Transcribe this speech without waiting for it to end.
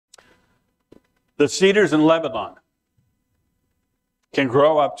The cedars in Lebanon can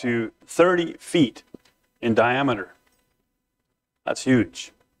grow up to 30 feet in diameter. That's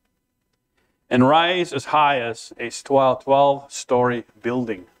huge. And rise as high as a 12-story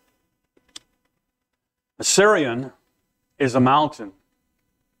building. Assyrian is a mountain,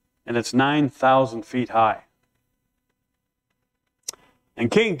 and it's 9,000 feet high. And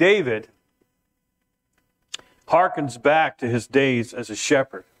King David harkens back to his days as a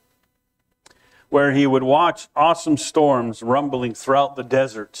shepherd, where he would watch awesome storms rumbling throughout the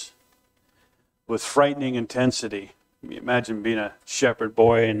deserts with frightening intensity. Imagine being a shepherd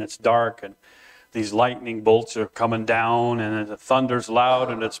boy and it's dark and these lightning bolts are coming down and the thunder's loud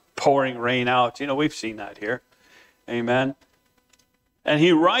and it's pouring rain out. You know, we've seen that here. Amen. And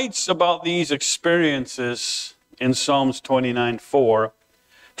he writes about these experiences in Psalms 29:4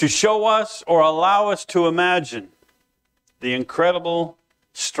 to show us or allow us to imagine the incredible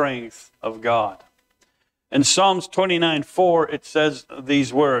strength of God. In Psalms 29:4, it says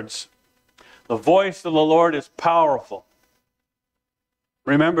these words, "The voice of the Lord is powerful."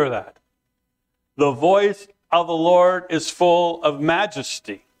 Remember that. The voice of the Lord is full of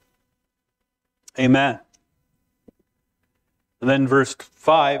majesty. Amen. And then verse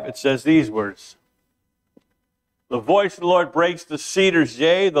 5, it says these words, "The voice of the Lord breaks the cedars,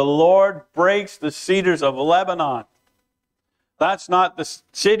 yea, the Lord breaks the cedars of Lebanon." That's not the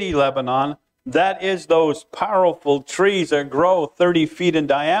city Lebanon. That is those powerful trees that grow 30 feet in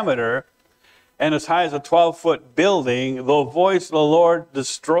diameter and as high as a 12-foot building. The voice of the Lord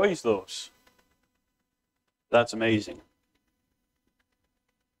destroys those. That's amazing.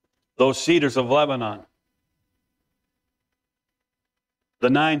 Those cedars of Lebanon. The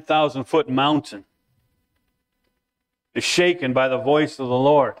 9,000-foot mountain is shaken by the voice of the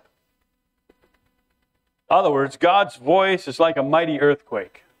Lord. In other words, God's voice is like a mighty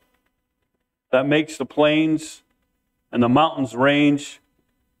earthquake that makes the plains and the mountains range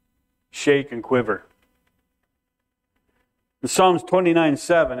shake and quiver. In Psalms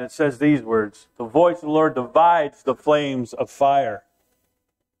 29:7, it says these words, "The voice of the Lord divides the flames of fire."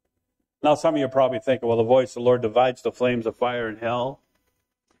 Now, some of you are probably thinking, well, the voice of the Lord divides the flames of fire in hell,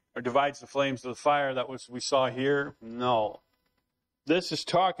 or divides the flames of the fire that we saw here. No. This is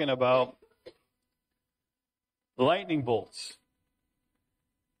talking about lightning bolts.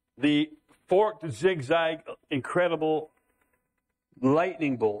 The forked, zigzag, incredible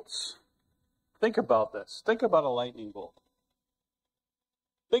lightning bolts. Think about this. Think about a lightning bolt.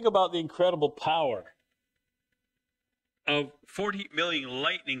 Think about the incredible power of 40 million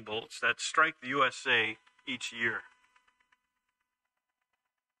lightning bolts that strike the USA each year.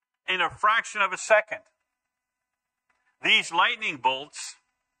 In a fraction of a second, these lightning bolts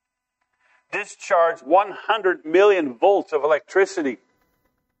discharge 100 million volts of electricity.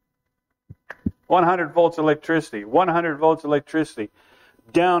 100 volts of electricity. 100 volts of electricity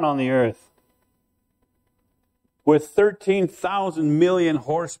down on the earth. With 13,000 million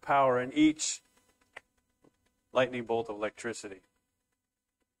horsepower in each lightning bolt of electricity.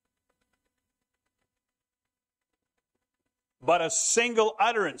 But a single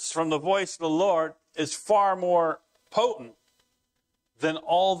utterance from the voice of the Lord is far more potent than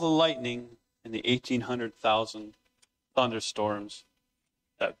all the lightning in the 1,800,000 thunderstorms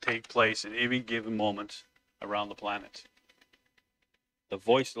that take place in any given moment around the planet. The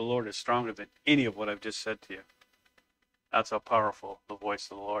voice of the Lord is stronger than any of what I've just said to you. That's how powerful the voice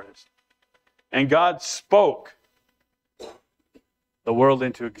of the Lord is. And God spoke the world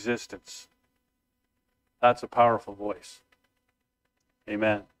into existence. That's a powerful voice.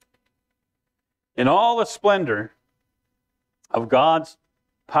 Amen. In all the splendor of God's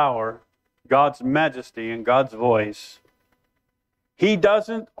power, God's majesty, and God's voice, He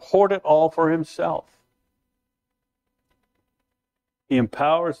doesn't hoard it all for Himself. He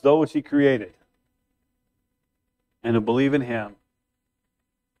empowers those He created and who believe in Him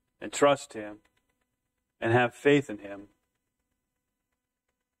and trust Him and have faith in Him.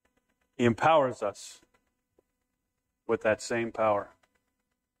 He empowers us with that same power.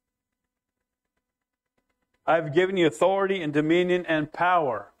 I've given you authority and dominion and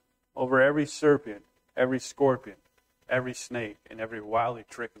power over every serpent, every scorpion, every snake, and every wily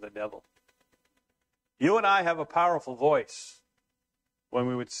trick of the devil. You and I have a powerful voice when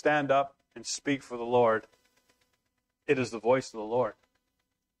we would stand up and speak for the Lord. It is the voice of the Lord.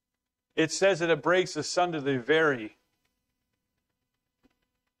 It says that it breaks asunder the very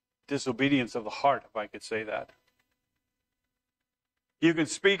disobedience of the heart, if I could say that. You can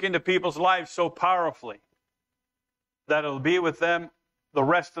speak into people's lives so powerfully that it'll be with them the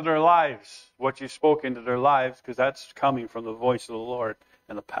rest of their lives, what you spoke into their lives, because that's coming from the voice of the Lord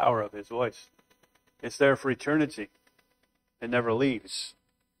and the power of His voice. It's there for eternity. It never leaves.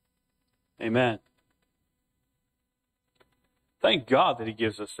 Amen. Thank God that He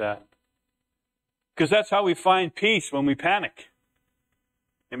gives us that. Because that's how we find peace when we panic.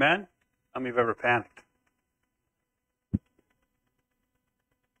 Amen? How many have ever panicked?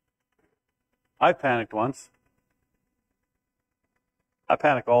 I panicked once. I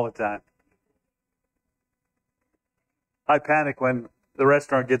panic all the time. I panic when the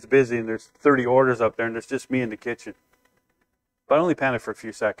restaurant gets busy and there's 30 orders up there and there's just me in the kitchen. But I only panic for a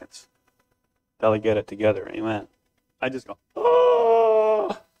few seconds till I get it together. Amen. I just go,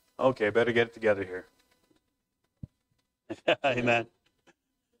 oh, okay, better get it together here. Amen.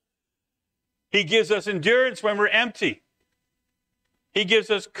 He gives us endurance when we're empty. He gives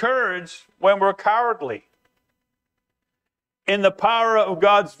us courage when we're cowardly. In the power of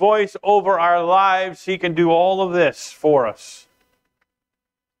God's voice over our lives, He can do all of this for us.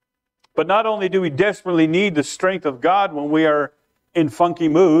 But not only do we desperately need the strength of God when we are in funky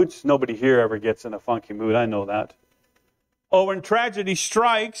moods. Nobody here ever gets in a funky mood, I know that. Or when tragedy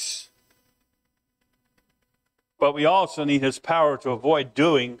strikes. But we also need His power to avoid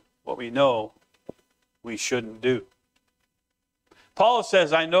doing what we know we shouldn't do. Paul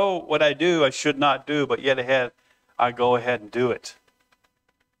says, I know what I do I should not do, but yet I go ahead and do it.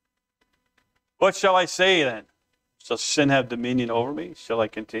 What shall I say then? Shall sin have dominion over me? Shall I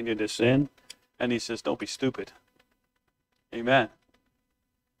continue to sin? And he says, don't be stupid. Amen.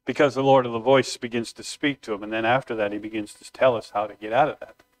 Because the Lord of the voice begins to speak to him, and then after that he begins to tell us how to get out of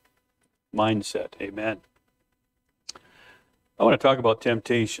that mindset. Amen. I want to talk about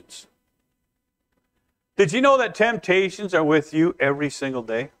temptations. Did you know that temptations are with you every single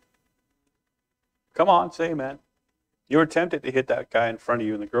day? Come on, say amen. You were tempted to hit that guy in front of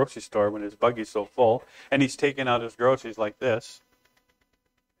you in the grocery store when his buggy's so full, and he's taking out his groceries like this.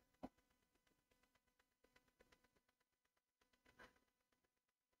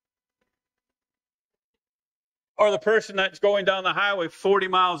 Or the person that's going down the highway 40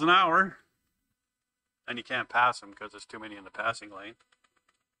 miles an hour, and you can't pass them because there's too many in the passing lane.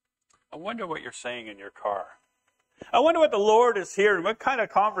 I wonder what you're saying in your car. I wonder what the Lord is hearing. What kind of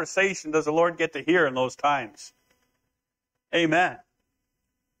conversation does the Lord get to hear in those times? Amen.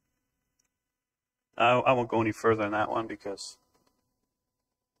 I won't go any further on that one because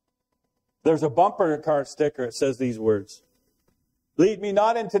there's a bumper car sticker that says these words. Lead me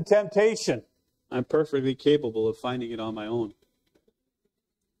not into temptation. I'm perfectly capable of finding it on my own.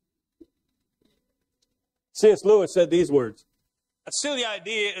 C.S. Lewis said these words. A silly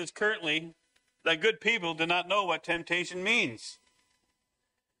idea is currently that good people do not know what temptation means.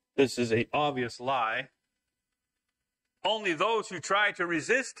 This is an obvious lie. Only those who try to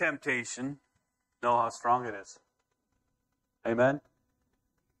resist temptation know how strong it is. Amen?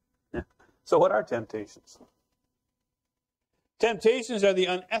 Yeah. So what are temptations? Temptations are the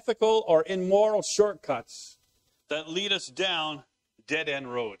unethical or immoral shortcuts that lead us down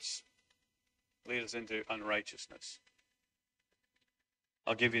dead-end roads, lead us into unrighteousness.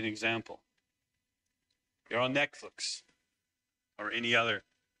 I'll give you an example. You're on Netflix or any other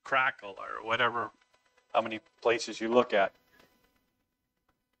Crackle or whatever, how many places you look at.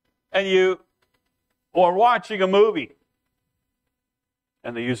 And you are watching a movie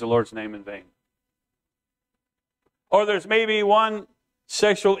and they use the Lord's name in vain. Or there's maybe one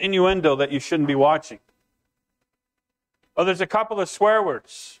sexual innuendo that you shouldn't be watching. Or there's a couple of swear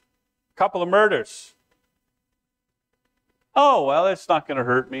words, a couple of murders. Oh, well, it's not going to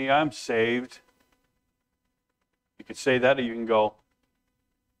hurt me. I'm saved. You can say that, or you can go,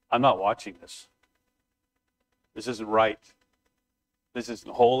 I'm not watching this. This isn't right. This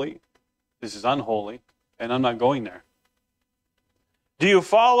isn't holy. This is unholy, and I'm not going there. Do you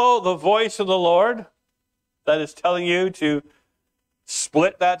follow the voice of the Lord that is telling you to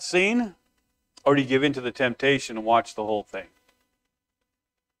split that scene? Or do you give in to the temptation and watch the whole thing?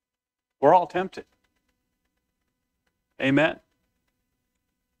 We're all tempted. Amen.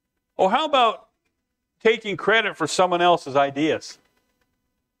 Or how about taking credit for someone else's ideas?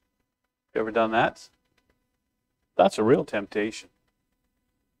 You ever done that? That's a real temptation.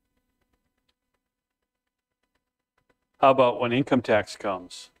 How about when income tax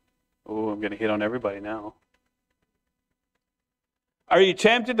comes? Oh, I'm going to hit on everybody now. Are you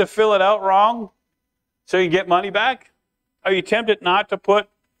tempted to fill it out wrong so you get money back? Are you tempted not to put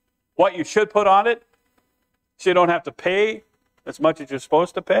what you should put on it so you don't have to pay as much as you're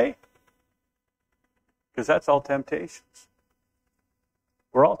supposed to pay? Because that's all temptations.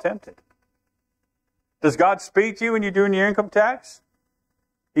 We're all tempted. Does God speak to you when you're doing your income tax?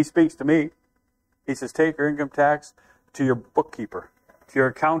 He speaks to me. He says, take your income tax to your bookkeeper, to your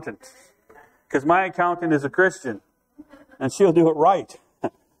accountant. Because my accountant is a Christian, and she'll do it right.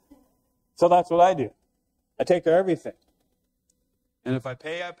 So that's what I do. I take her everything. And if I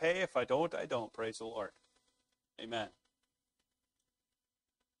pay, I pay. If I don't, I don't. Praise the Lord. Amen.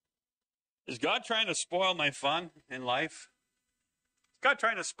 Is God trying to spoil my fun in life? Is God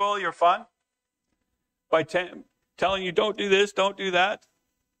trying to spoil your fun? By telling you, don't do this, don't do that?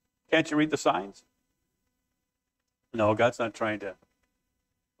 Can't you read the signs? No, God's not trying to.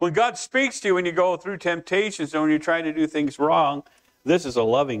 When God speaks to you when you go through temptations and when you're trying to do things wrong, this is a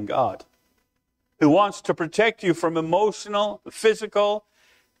loving God who wants to protect you from emotional, physical,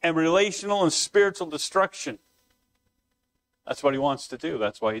 and relational and spiritual destruction. That's what he wants to do.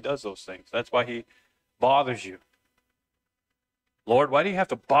 That's why he does those things. That's why he bothers you. Lord, why do you have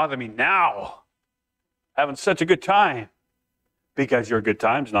to bother me now? Having such a good time. Because your good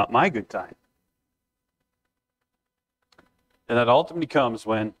time's not my good time. And that ultimately comes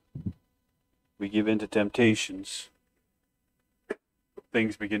when we give in to temptations.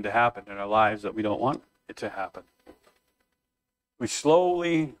 Things begin to happen in our lives that we don't want it to happen. We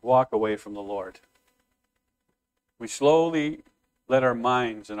slowly walk away from the Lord. We slowly let our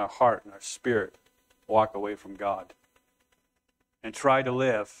minds and our heart and our spirit walk away from God and try to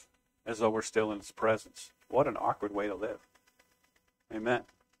live as though we're still in His presence. What an awkward way to live. Amen.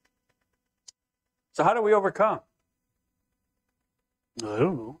 So how do we overcome? I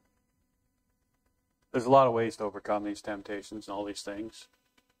don't know. There's a lot of ways to overcome these temptations and all these things.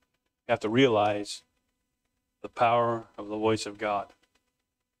 You have to realize the power of the voice of God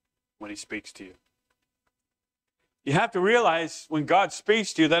when He speaks to you. You have to realize when God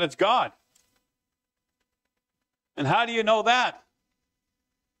speaks to you that it's God. And how do you know that?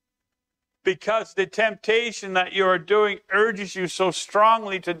 Because the temptation that you are doing urges you so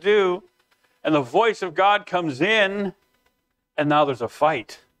strongly to do, and the voice of God comes in, and now there's a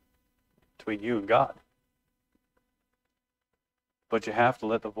fight between you and God. But you have to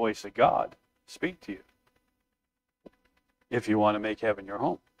let the voice of God speak to you if you want to make heaven your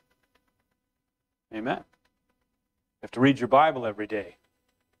home. Amen. You have to read your Bible every day.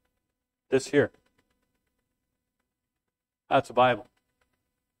 This here. That's a Bible.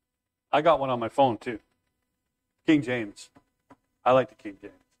 I got one on my phone too. King James. I like the King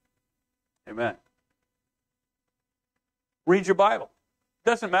James. Amen. Read your Bible.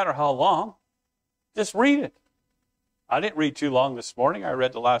 Doesn't matter how long. Just read it. I didn't read too long this morning. I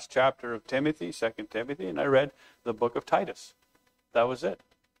read the last chapter of Timothy, 2 Timothy, and I read the book of Titus. That was it.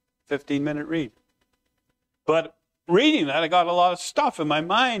 15-minute read. But reading that, I got a lot of stuff in my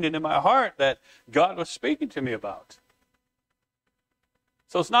mind and in my heart that God was speaking to me about.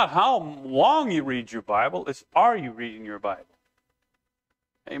 So it's not how long you read your Bible, it's are you reading your Bible?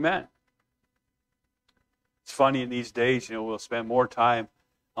 Amen. It's funny in these days, we'll spend more time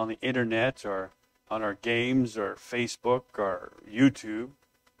on the internet or on our games or Facebook or YouTube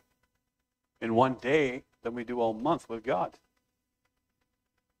in one day than we do all month with God.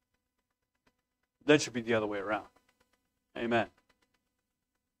 That should be the other way around. Amen.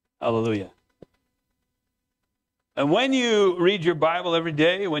 Hallelujah. And when you read your Bible every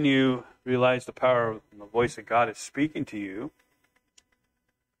day, when you realize the power of the voice of God is speaking to you,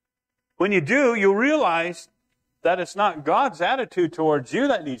 when you do, you'll realize that it's not God's attitude towards you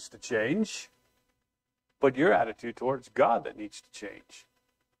that needs to change, but your attitude towards God that needs to change.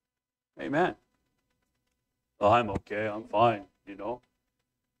 Amen. Well, I'm okay. I'm fine, I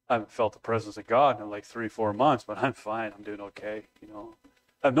haven't felt the presence of God in like 3-4 months, but I'm fine. I'm doing okay,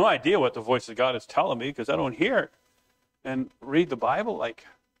 I have no idea what the voice of God is telling me because I don't hear it. And read the Bible,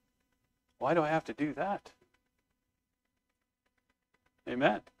 why do I have to do that?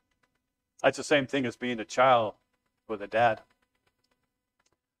 Amen. That's the same thing as being a child with a dad.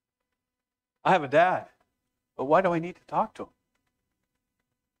 I have a dad, but why do I need to talk to him?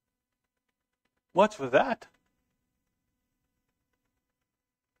 What's with that?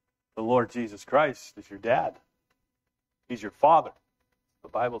 The Lord Jesus Christ is your dad. He's your father, the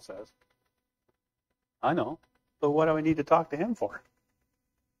Bible says. I know. So what do I need to talk to him for?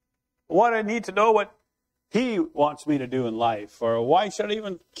 What do I need to know what he wants me to do in life? Or why should I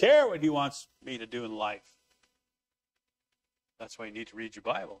even care what he wants me to do in life? That's why you need to read your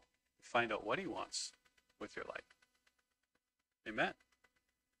Bible. Find out what he wants with your life. Amen.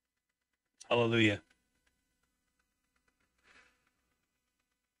 Hallelujah.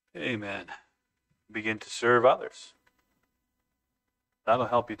 Amen. Begin to serve others. That'll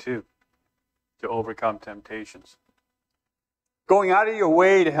help you too, to overcome temptations. Going out of your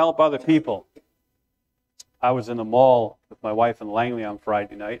way to help other people. I was in the mall with my wife in Langley on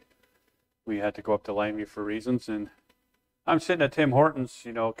Friday night. We had to go up to Langley for reasons, and I'm sitting at Tim Hortons,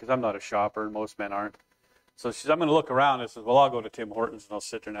 because I'm not a shopper and most men aren't. So she says, I'm going to look around. I said, well, I'll go to Tim Hortons and I'll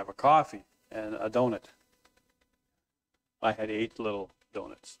sit there and have a coffee and a donut. I had 8 little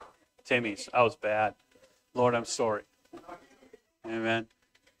donuts. Timmy's. I was bad. Lord, I'm sorry. Amen.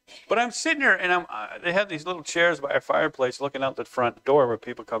 But I'm sitting there, and they have these little chairs by a fireplace looking out the front door where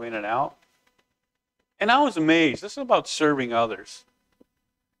people come in and out. And I was amazed. This is about serving others.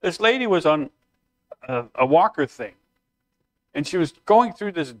 This lady was on a walker thing, and she was going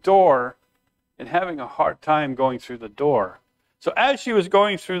through this door and having a hard time going through the door. So as she was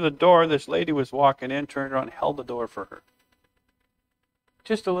going through the door, this lady was walking in, turned around, and held the door for her.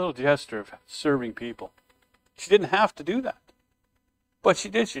 Just a little gesture of serving people. She didn't have to do that. But she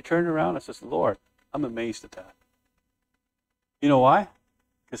did. She turned around and says, Lord, I'm amazed at that. You know why?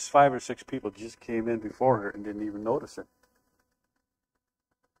 Because 5 or 6 people just came in before her and didn't even notice it.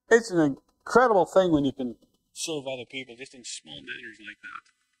 It's an incredible thing when you can serve other people just in small manners like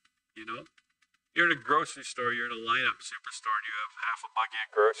that. You're in a grocery store, you're in a lineup superstore, and you have half a buggy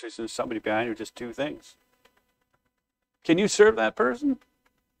of groceries and somebody behind you, just 2 things. Can you serve that person?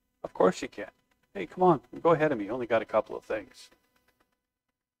 Of course you can. Hey, come on, go ahead of me. You only got a couple of things.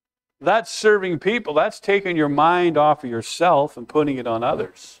 That's serving people. That's taking your mind off of yourself and putting it on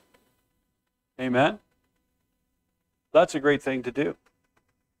others. Amen? That's a great thing to do.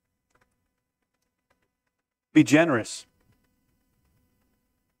 Be generous.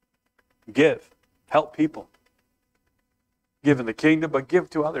 Give. Help people. Give in the kingdom, but give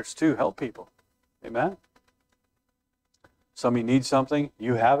to others too. Help people. Amen? Somebody needs something,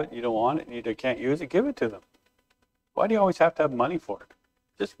 you have it, you don't want it, you can't use it, give it to them. Why do you always have to have money for it?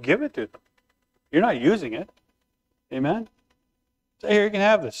 Just give it to them. You're not using it. Amen? Say, here, you can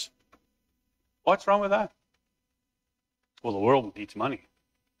have this. What's wrong with that? Well, the world needs money.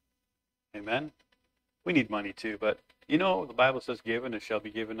 Amen? We need money too, but the Bible says, give and it shall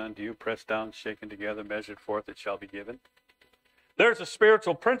be given unto you, pressed down, shaken together, measured forth, it shall be given. There's a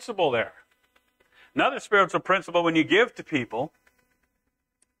spiritual principle there. Another spiritual principle, when you give to people,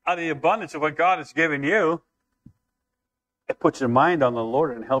 out of the abundance of what God has given you, it puts your mind on the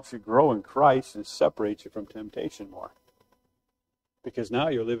Lord and helps you grow in Christ and separates you from temptation more. Because now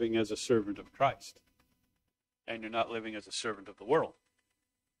you're living as a servant of Christ. And you're not living as a servant of the world.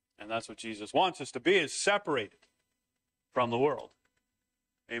 And that's what Jesus wants us to be, is separated from the world.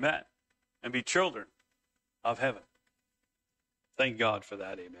 Amen. And be children of heaven. Thank God for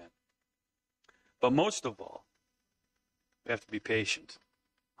that. Amen. But most of all, we have to be patient.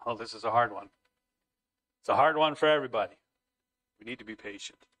 Oh, this is a hard one. It's a hard one for everybody. We need to be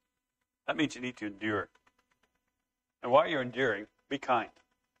patient. That means you need to endure. And while you're enduring, be kind.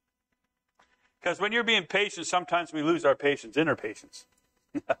 Because when you're being patient, sometimes we lose our patience, inner patience.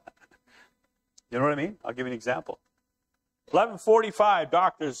 You know what I mean? I'll give you an example. 11:45,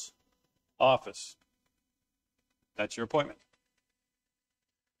 doctor's office. That's your appointment.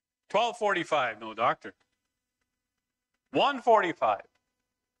 12:45, no doctor. 1:45,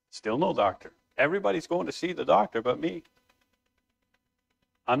 still no doctor. Everybody's going to see the doctor but me.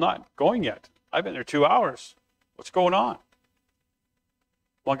 I'm not going yet. I've been there 2 hours. What's going on?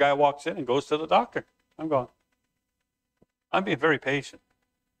 One guy walks in and goes to the doctor. I'm going. I'm being very patient.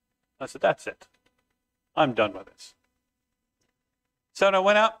 I said, that's it. I'm done with this. So I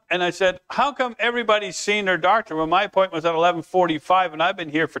went out and I said, how come everybody's seen their doctor when my appointment was at 11:45 and I've been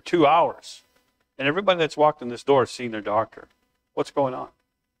here for 2 hours? And everybody that's walked in this door has seen their doctor. What's going on?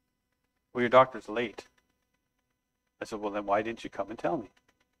 Well, your doctor's late. I said, well, then why didn't you come and tell me?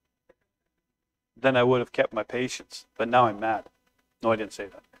 Then I would have kept my patience. But now I'm mad. No, I didn't say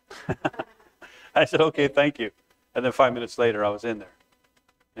that. I said, okay, thank you. And then 5 minutes later, I was in there.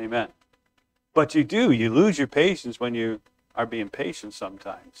 Amen. But you lose your patience when you are being patient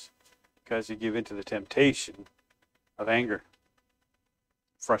sometimes, because you give into the temptation of anger,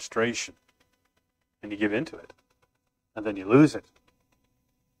 frustration, and you give into it. And then you lose it.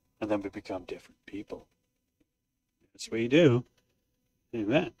 And then we become different people. That's what you do.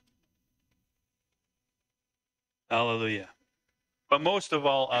 Amen. Hallelujah. But most of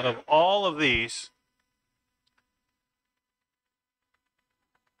all, out of all of these,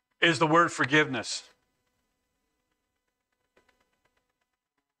 is the word forgiveness.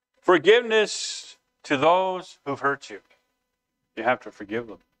 Forgiveness to those who've hurt you. You have to forgive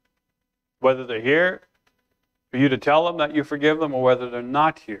them. Whether they're here for you to tell them that you forgive them, or whether they're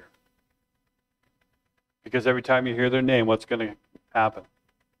not here. Because every time you hear their name, what's going to happen?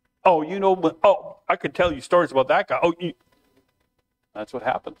 Oh, I could tell you stories about that guy. That's what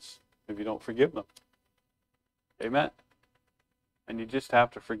happens if you don't forgive them. Amen. And you just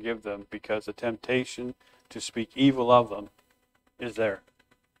have to forgive them, because the temptation to speak evil of them is there.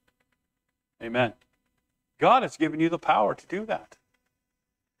 Amen. God has given you the power to do that.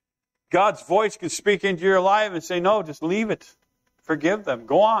 God's voice can speak into your life and say, no, just leave it. Forgive them.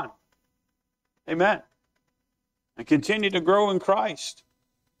 Go on. Amen. And continue to grow in Christ.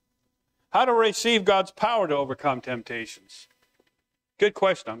 How to receive God's power to overcome temptations? Good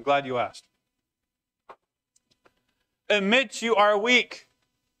question. I'm glad you asked. Admit you are weak.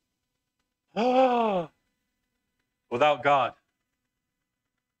 Without God.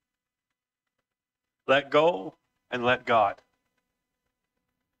 Let go and let God.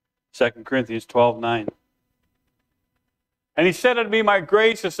 2 Corinthians 12:9. And he said unto me, my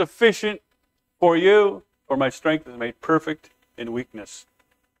grace is sufficient for you, for my strength is made perfect in weakness.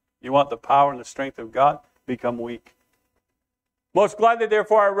 You want the power and the strength of God? Become weak. Most gladly,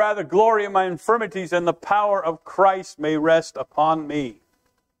 therefore, I rather glory in my infirmities, and the power of Christ may rest upon me.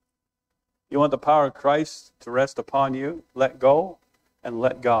 You want the power of Christ to rest upon you? Let go and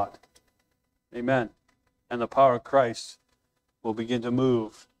let God. Amen. And the power of Christ will begin to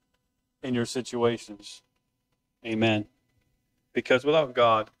move in your situations. Amen. Because without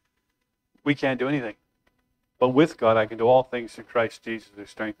God, we can't do anything. But with God, I can do all things through Christ Jesus who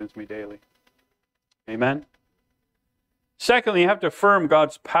strengthens me daily. Amen. Secondly, you have to affirm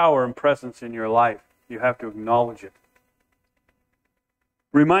God's power and presence in your life. You have to acknowledge it.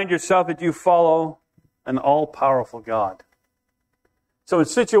 Remind yourself that you follow an all-powerful God. So when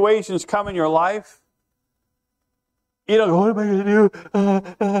situations come in your life, you don't go, what am I going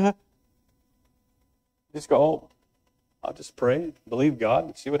to do? Just go, oh, I'll just pray, believe God,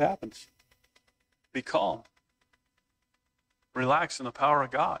 and see what happens. Be calm. Relax in the power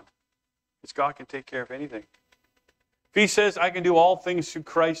of God. Because God can take care of anything. If he says, I can do all things through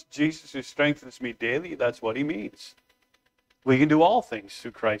Christ Jesus who strengthens me daily, that's what he means. We can do all things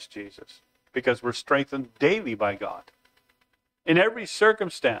through Christ Jesus because we're strengthened daily by God. In every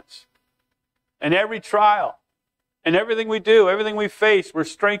circumstance, in every trial, in everything we do, everything we face, we're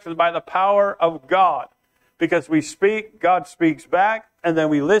strengthened by the power of God. Because we speak, God speaks back, and then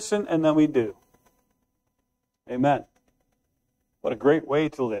we listen, and then we do. Amen. What a great way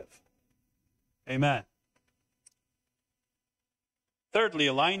to live. Amen. Thirdly,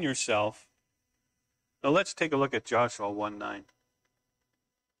 align yourself. Now let's take a look at Joshua 1:9.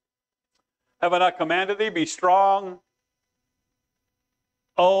 Have I not commanded thee? Be strong.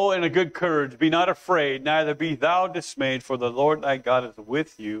 Oh, and a good courage. Be not afraid, neither be thou dismayed, for the Lord thy God is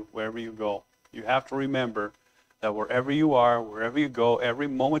with you wherever you go. You have to remember that wherever you are, wherever you go, every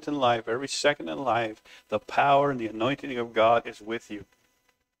moment in life, every second in life, the power and the anointing of God is with you.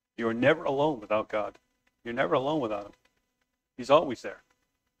 You are never alone without God. You're never alone without him. He's always there.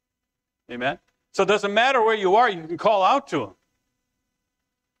 Amen? So it doesn't matter where you are, you can call out to him.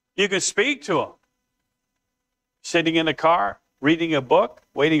 You can speak to him. Sitting in a car, reading a book,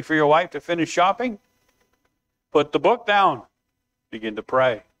 waiting for your wife to finish shopping. Put the book down. Begin to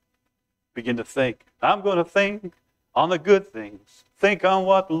pray. Begin to think. I'm going to think on the good things. Think on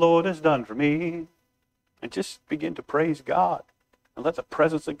what the Lord has done for me. And just begin to praise God. And let the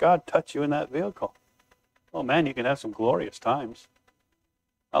presence of God touch you in that vehicle. Oh man, you can have some glorious times.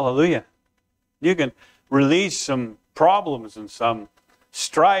 Hallelujah. You can release some problems and some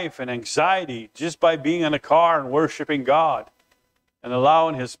strife and anxiety just by being in a car and worshiping God. And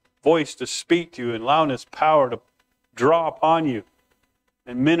allowing his voice to speak to you and allowing his power to draw upon you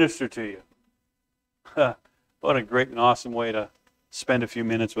and minister to you. What a great and awesome way to spend a few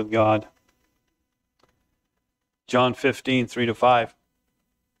minutes with God. John 15:3-5.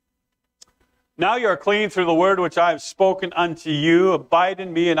 Now you are clean through the word which I have spoken unto you. Abide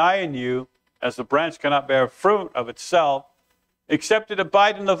in me and I in you, as the branch cannot bear fruit of itself, except it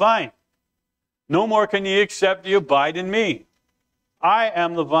abide in the vine. No more can ye except ye abide in me. I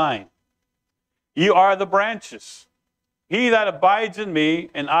am the vine. Ye are the branches. He that abides in me,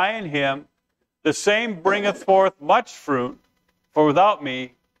 and I in him, the same bringeth forth much fruit, for without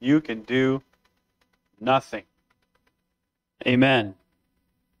me you can do nothing. Amen.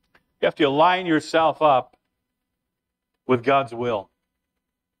 You have to align yourself up with God's will.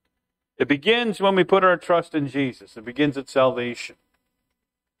 It begins when we put our trust in Jesus. It begins at salvation.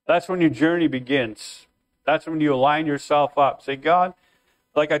 That's when your journey begins. That's when you align yourself up. Say, God,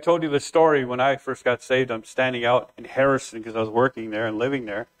 like I told you the story when I first got saved, I'm standing out in Harrison because I was working there and living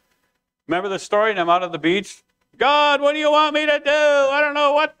there. Remember the story? And I'm out on the beach. God, what do you want me to do? I don't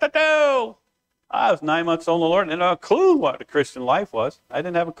know what to do. I was 9 months old in the Lord and didn't have a clue what the Christian life was. I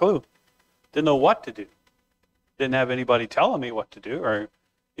didn't have a clue. Didn't know what to do. Didn't have anybody telling me what to do, or,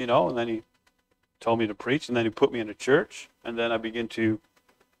 and then he told me to preach, and then he put me in a church, and then I began to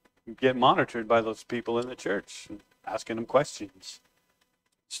get monitored by those people in the church, asking them questions,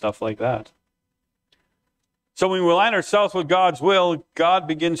 stuff like that. So when we align ourselves with God's will, God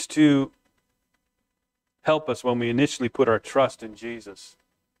begins to help us when we initially put our trust in Jesus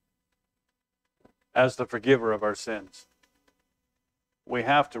as the forgiver of our sins. We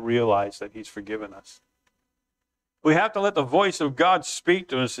have to realize that He's forgiven us. We have to let the voice of God speak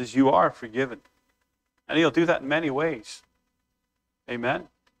to us as you are forgiven. And He'll do that in many ways. Amen?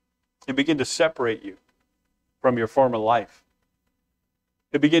 He'll begin to separate you from your former life.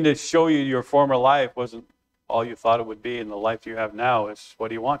 He'll begin to show you your former life wasn't all you thought it would be, and the life you have now is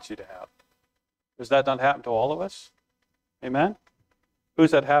what He wants you to have. Does that not happen to all of us? Amen?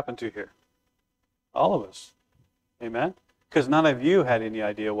 Who's that happened to here? All of us. Amen? Because none of you had any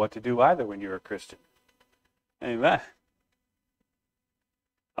idea what to do either when you were a Christian. Amen.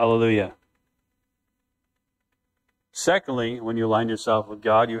 Hallelujah. Secondly, when you align yourself with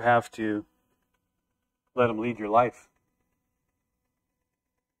God, you have to let Him lead your life.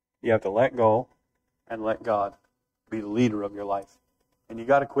 You have to let go and let God be the leader of your life. And you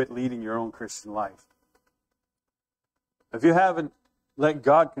got to quit leading your own Christian life. If you haven't let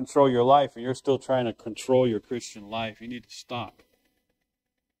God control your life and you're still trying to control your Christian life, you need to stop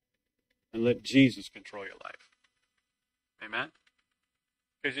and let Jesus control your life. Amen?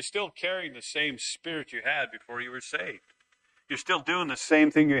 Because you're still carrying the same spirit you had before you were saved. You're still doing the same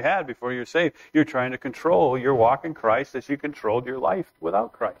thing you had before you were saved. You're trying to control your walk in Christ as you controlled your life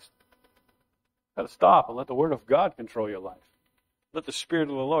without Christ. You've got to stop and let the Word of God control your life. Let the Spirit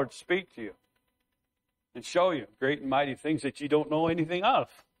of the Lord speak to you and show you great and mighty things that you don't know anything of,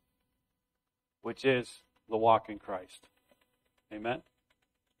 which is the walk in Christ. Amen?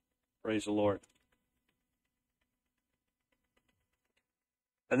 Praise the Lord.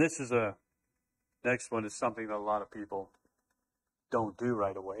 And this is next one is something that a lot of people don't do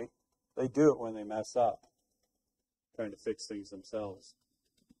right away. They do it when they mess up, trying to fix things themselves.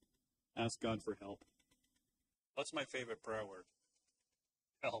 Ask God for help. What's my favorite prayer word?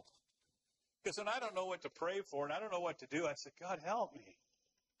 Help. Because when I don't know what to pray for and I don't know what to do, I say, God, help me.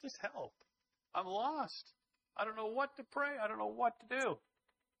 Just help. I'm lost. I don't know what to pray. I don't know what to do.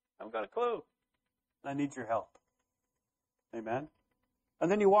 I haven't got a clue. I need your help. Amen? And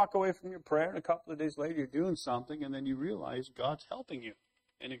then you walk away from your prayer, and a couple of days later you're doing something, and then you realize God's helping you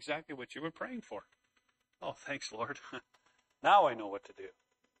in exactly what you were praying for. Oh, thanks, Lord. Now I know what to do.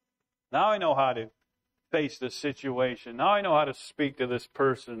 Now I know how to face this situation. Now I know how to speak to this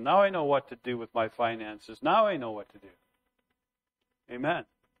person. Now I know what to do with my finances. Now I know what to do. Amen.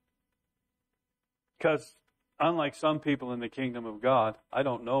 Because unlike some people in the kingdom of God, I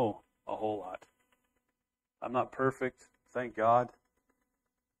don't know a whole lot. I'm not perfect, thank God.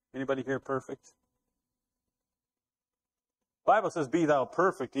 Anybody here perfect? The Bible says, be thou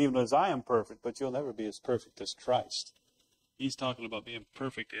perfect, even as I am perfect, but you'll never be as perfect as Christ. He's talking about being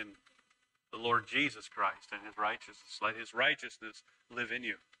perfect in the Lord Jesus Christ and His righteousness. Let His righteousness live in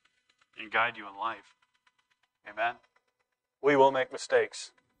you and guide you in life. Amen? We will make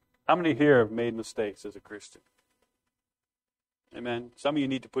mistakes. How many here have made mistakes as a Christian? Amen? Some of you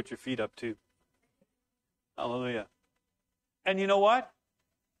need to put your feet up too. Hallelujah. And you know what?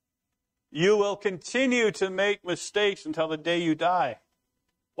 You will continue to make mistakes until the day you die.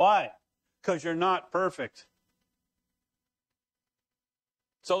 Why? Because you're not perfect.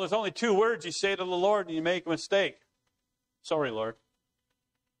 So there's only two words you say to the Lord and you make a mistake. Sorry, Lord.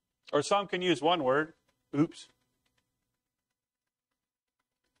 Or some can use one word. Oops.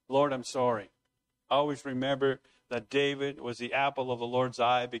 Lord, I'm sorry. Always remember that David was the apple of the Lord's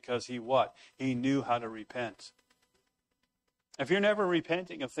eye because he what? He knew how to repent. If you're never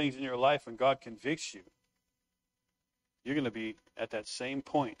repenting of things in your life and God convicts you, you're going to be at that same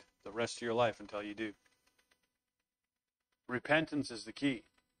point the rest of your life until you do. Repentance is the key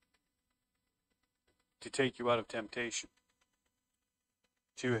to take you out of temptation,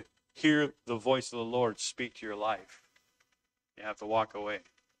 to hear the voice of the Lord speak to your life. You have to walk away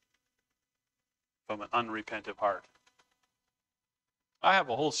from an unrepentant heart. I have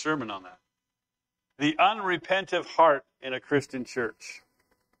a whole sermon on that. The unrepentant heart in a Christian church.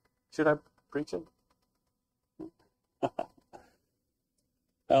 Should I preach it?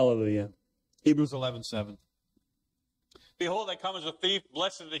 Hallelujah. Hebrews 11:7. Behold, I come as a thief.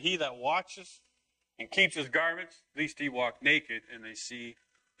 Blessed is he that watches and keeps his garments, lest he walk naked and they see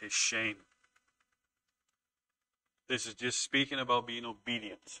his shame. This is just speaking about being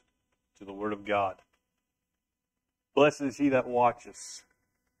obedient to the Word of God. Blessed is he that watches,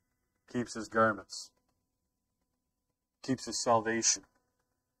 keeps his garments, keeps his salvation.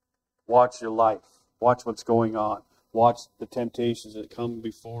 Watch your life. Watch what's going on. Watch the temptations that come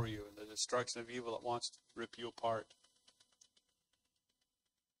before you and the destruction of evil that wants to rip you apart.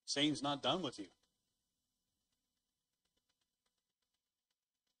 Satan's not done with you.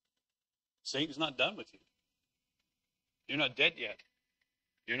 Satan's not done with you. You're not dead yet.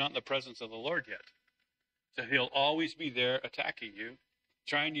 You're not in the presence of the Lord yet. So he'll always be there attacking you,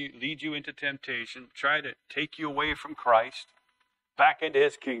 trying to lead you into temptation, try to take you away from Christ, back into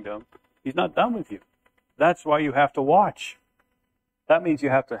his kingdom. He's not done with you. That's why you have to watch. That means you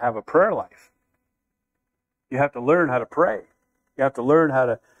have to have a prayer life. You have to learn how to pray. You have to learn how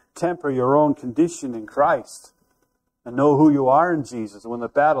to temper your own condition in Christ and know who you are in Jesus. When the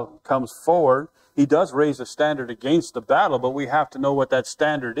battle comes forward, he does raise a standard against the battle, but we have to know what that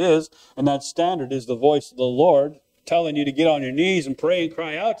standard is, and that standard is the voice of the Lord telling you to get on your knees and pray and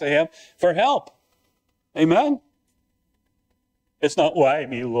cry out to him for help. Amen? It's not, why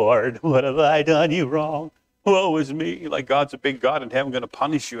me, Lord? What have I done you wrong? Woe is me. Like God's a big God in heaven going to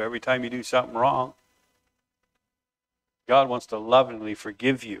punish you every time you do something wrong. God wants to lovingly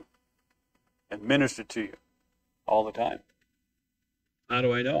forgive you and minister to you all the time. How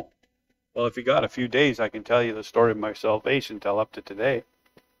do I know? Well, if you got a few days, I can tell you the story of my salvation till up to today.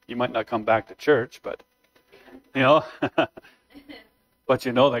 You might not come back to church, but, but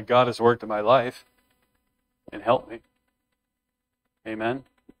you know that God has worked in my life and helped me. Amen.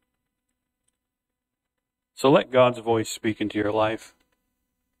 So let God's voice speak into your life.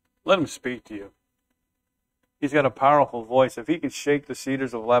 Let him speak to you. He's got a powerful voice. If he can shake the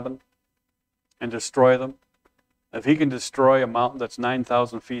cedars of Lebanon and destroy them, if he can destroy a mountain that's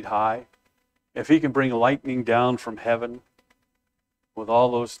 9,000 feet high, if he can bring lightning down from heaven with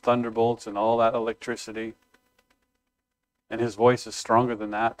all those thunderbolts and all that electricity, and his voice is stronger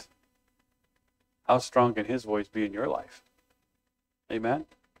than that, how strong can his voice be in your life? Amen?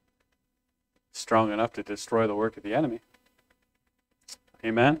 Strong enough to destroy the work of the enemy.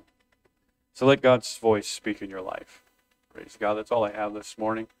 Amen? So let God's voice speak in your life. Praise God. That's all I have this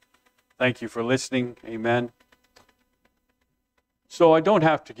morning. Thank you for listening. Amen. So I don't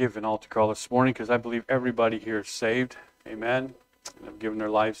have to give an altar call this morning because I believe everybody here is saved. Amen. And have given their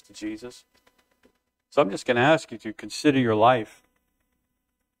lives to Jesus. So I'm just going to ask you to consider your life.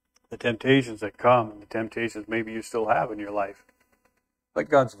 The temptations that come and the temptations maybe you still have in your life. Let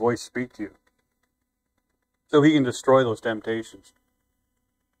God's voice speak to you. So he can destroy those temptations.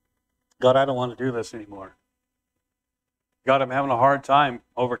 God, I don't want to do this anymore. God, I'm having a hard time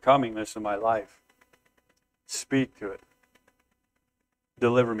overcoming this in my life. Speak to it.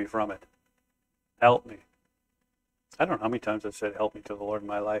 Deliver me from it. Help me. I don't know how many times I've said help me to the Lord in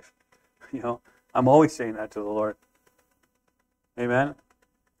my life. I'm always saying that to the Lord. Amen.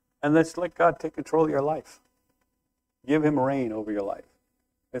 And let's let God take control of your life. Give him reign over your life.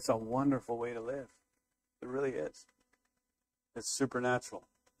 It's a wonderful way to live. It really is. It's supernatural.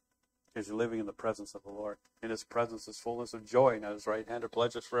 Because you're living in the presence of the Lord. In his presence is fullness of joy, and at his right hand are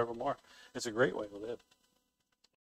pledges forevermore. It's a great way to live.